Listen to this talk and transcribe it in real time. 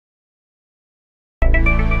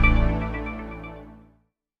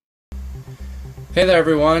Hey there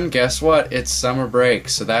everyone, guess what? It's summer break,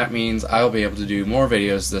 so that means I'll be able to do more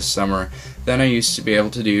videos this summer than I used to be able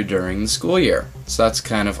to do during the school year. So that's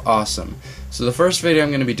kind of awesome. So the first video I'm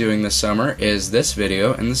going to be doing this summer is this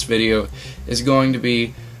video, and this video is going to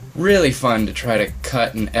be really fun to try to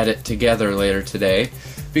cut and edit together later today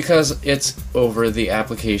because it's over the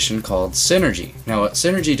application called Synergy. Now what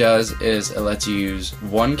Synergy does is it lets you use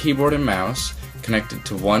one keyboard and mouse connected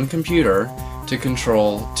to one computer to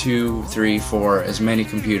control 2, 3, 4, as many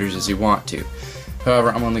computers as you want to.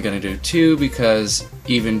 However, I'm only going to do 2 because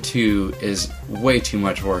even 2 is way too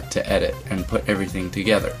much work to edit and put everything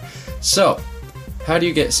together. So, how do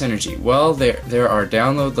you get Synergy? Well, there are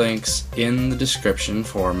download links in the description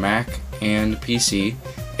for Mac and PC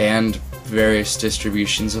and various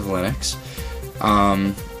distributions of Linux.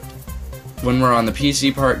 When we're on the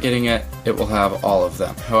PC part getting it, it will have all of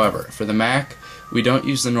them. However, for the Mac, we don't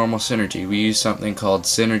use the normal Synergy. We use something called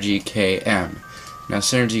Synergy KM. Now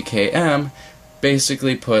Synergy KM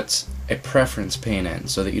basically puts a preference pane in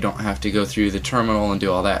so that you don't have to go through the terminal and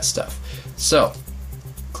do all that stuff. So,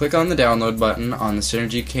 click on the download button on the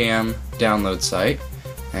Synergy KM download site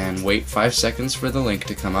and wait 5 seconds for the link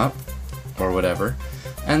to come up, or whatever,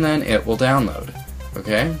 and then it will download.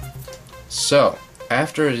 Okay? So,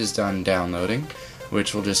 after it is done downloading,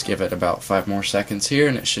 which we'll just give it about 5 more seconds here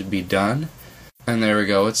and it should be done. And there we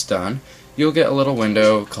go, it's done. You'll get a little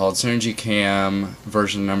window called Synergy KM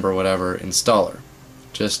version number whatever installer.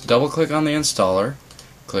 Just double click on the installer,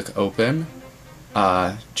 click open,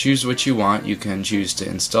 choose what you want. You can choose to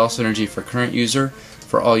install Synergy for current user,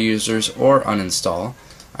 for all users, or uninstall.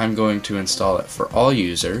 I'm going to install it for all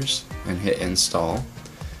users and hit install.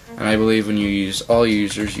 And I believe when you use all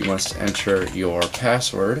users you must enter your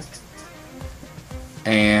password.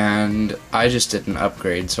 And I just did an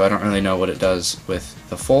upgrade, so I don't really know what it does with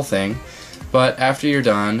the full thing, but after you're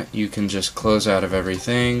done you can just close out of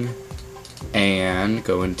everything and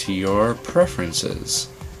go into your preferences.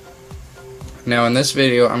 Now in this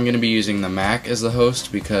video I'm going to be using the Mac as the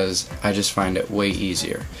host because I just find it way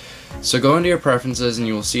easier. So go into your preferences and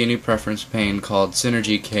you will see a new preference pane called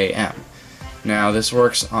Synergy KM. Now this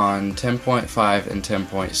works on 10.5 and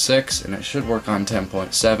 10.6 and it should work on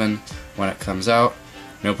 10.7 when it comes out.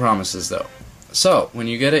 No promises though. So, when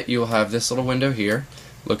you get it, you will have this little window here.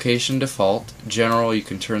 Location default. General, you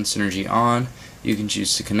can turn Synergy on. You can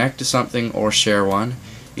choose to connect to something or share one.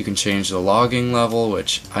 You can change the logging level,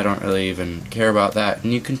 which I don't really even care about that.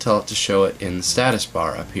 And you can tell it to show it in the status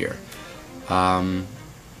bar up here. Oh,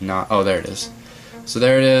 there it is. So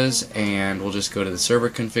there it is, and we'll just go to the server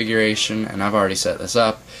configuration, and I've already set this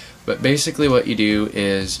up. But basically what you do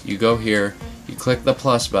is you go here, you click the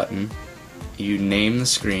plus button, you name the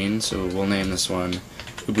screen, so we'll name this one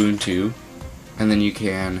Ubuntu, and then you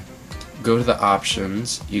can go to the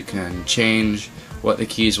options, you can change what the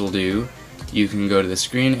keys will do, you can go to the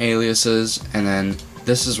screen aliases, and then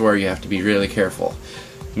this is where you have to be really careful.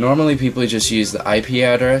 Normally people just use the IP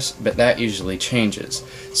address, but that usually changes.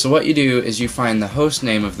 So what you do is you find the host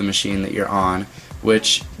name of the machine that you're on,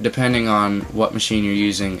 which depending on what machine you're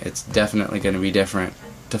using, it's definitely going to be different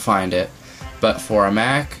to find it. But for a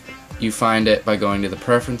Mac, you find it by going to the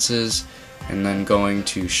preferences and then going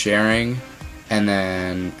to sharing, and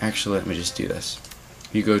then actually let me just do this.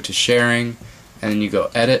 You go to sharing and then you go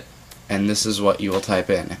edit, and this is what you will type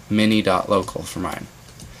in, mini.local for mine.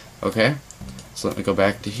 Okay, so let me go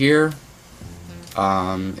back to here.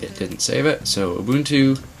 It didn't save it, so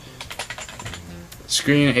Ubuntu,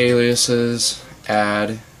 screen aliases,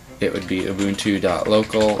 add, it would be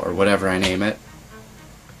ubuntu.local or whatever I name it.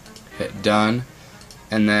 Hit done.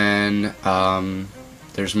 And then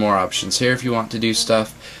there's more options here if you want to do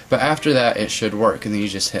stuff, but after that it should work, and then you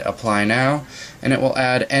just hit apply now and it will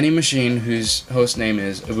add any machine whose host name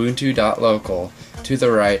is ubuntu.local to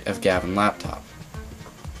the right of Gavin laptop.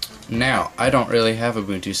 Now I don't really have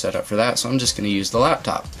Ubuntu set up for that, so I'm just going to use the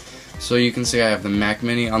laptop. So you can see I have the Mac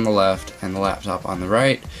Mini on the left and the laptop on the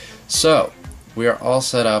right. So we are all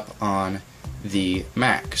set up on the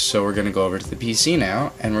Mac. So we're going to go over to the PC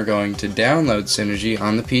now, and we're going to download Synergy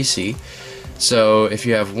on the PC. So if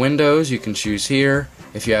you have Windows, you can choose here.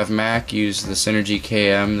 If you have Mac, use the Synergy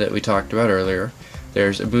KM that we talked about earlier.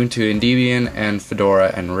 There's Ubuntu and Debian and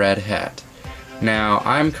Fedora and Red Hat. Now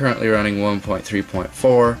I'm currently running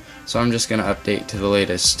 1.3.4, so I'm just going to update to the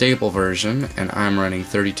latest stable version, and I'm running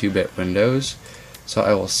 32-bit Windows. So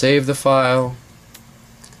I will save the file,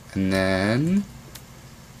 and then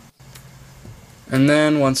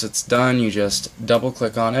once it's done, you just double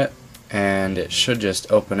click on it and it should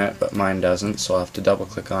just open it, but mine doesn't, so I'll have to double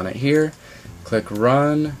click on it here, click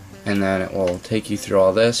run, and then it will take you through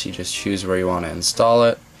all this. You just choose where you want to install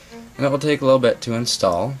it, and it will take a little bit to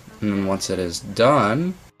install, and then once it is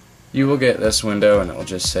done, you will get this window and it will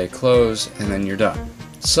just say close, and then you're done.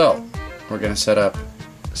 So we're going to set up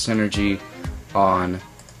Synergy on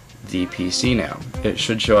the PC now. It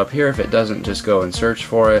should show up here. If it doesn't, just go and search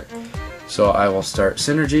for it. So I will start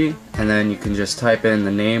Synergy, and then you can just type in the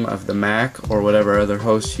name of the Mac or whatever other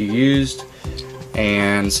host you used,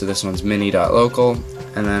 and so this one's mini.local,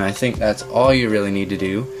 and then I think that's all you really need to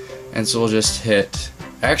do. And so we'll just hit,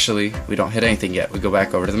 actually we don't hit anything yet, we go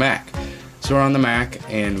back over to the Mac. So we're on the Mac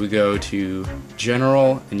and we go to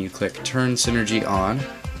General and you click Turn Synergy On,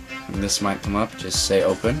 and this might come up, just say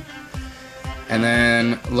open, and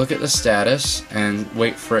then look at the status and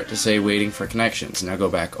wait for it to say waiting for connections. Now go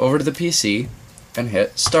back over to the PC and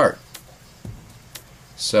hit start.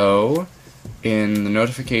 So in the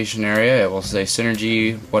notification area it will say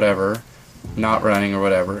Synergy whatever, not running or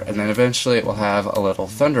whatever, and then eventually it will have a little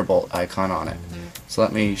Thunderbolt icon on it. So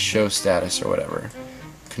let me show status or whatever.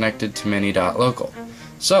 Connected to mini.local.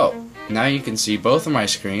 So now you can see both of my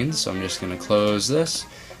screens, so I'm just going to close this,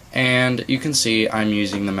 and you can see I'm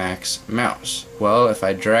using the Mac's mouse. Well, if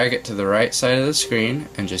I drag it to the right side of the screen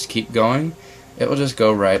and just keep going, it will just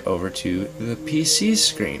go right over to the PC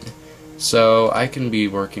screen. So I can be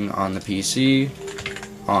working on the PC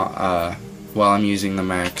while I'm using the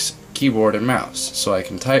Mac's keyboard and mouse. So I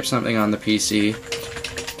can type something on the PC,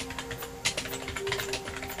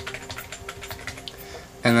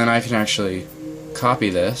 and then I can actually copy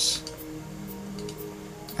this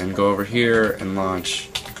and go over here and launch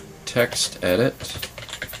text edit,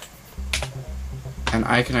 and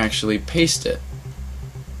I can actually paste it.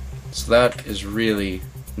 So that is really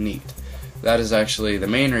neat. That is actually the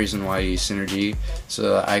main reason why I use Synergy, so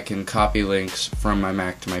that I can copy links from my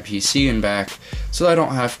Mac to my PC and back, so I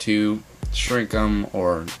don't have to shrink them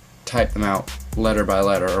or type them out letter by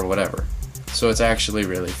letter or whatever. So it's actually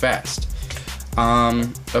really fast.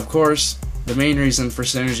 Of course, the main reason for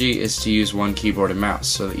Synergy is to use one keyboard and mouse,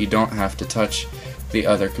 so that you don't have to touch the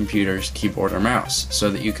other computer's keyboard or mouse, so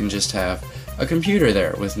that you can just have a computer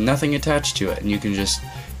there with nothing attached to it, and you can just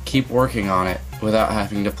keep working on it without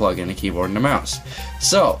having to plug in a keyboard and a mouse.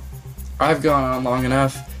 So I've gone on long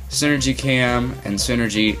enough. Synergy Cam and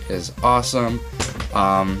Synergy is awesome.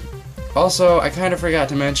 Also, I kind of forgot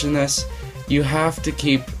to mention this, you have to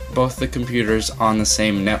keep both the computers on the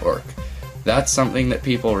same network. That's something that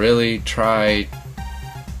people really try.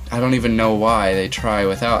 I don't even know why they try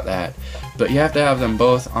without that, but you have to have them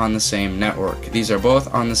both on the same network. These are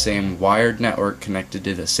both on the same wired network connected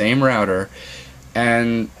to the same router,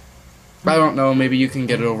 and I don't know, maybe you can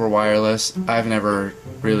get it over wireless. I've never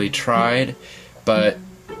really tried, but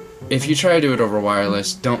if you try to do it over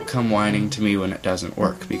wireless, don't come whining to me when it doesn't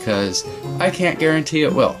work, because I can't guarantee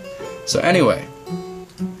it will. So anyway,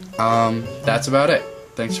 that's about it.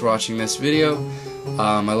 Thanks for watching this video.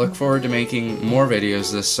 I look forward to making more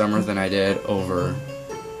videos this summer than I did over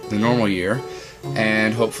the normal year,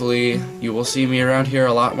 and hopefully you will see me around here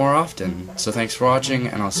a lot more often. So thanks for watching,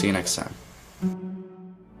 and I'll see you next time.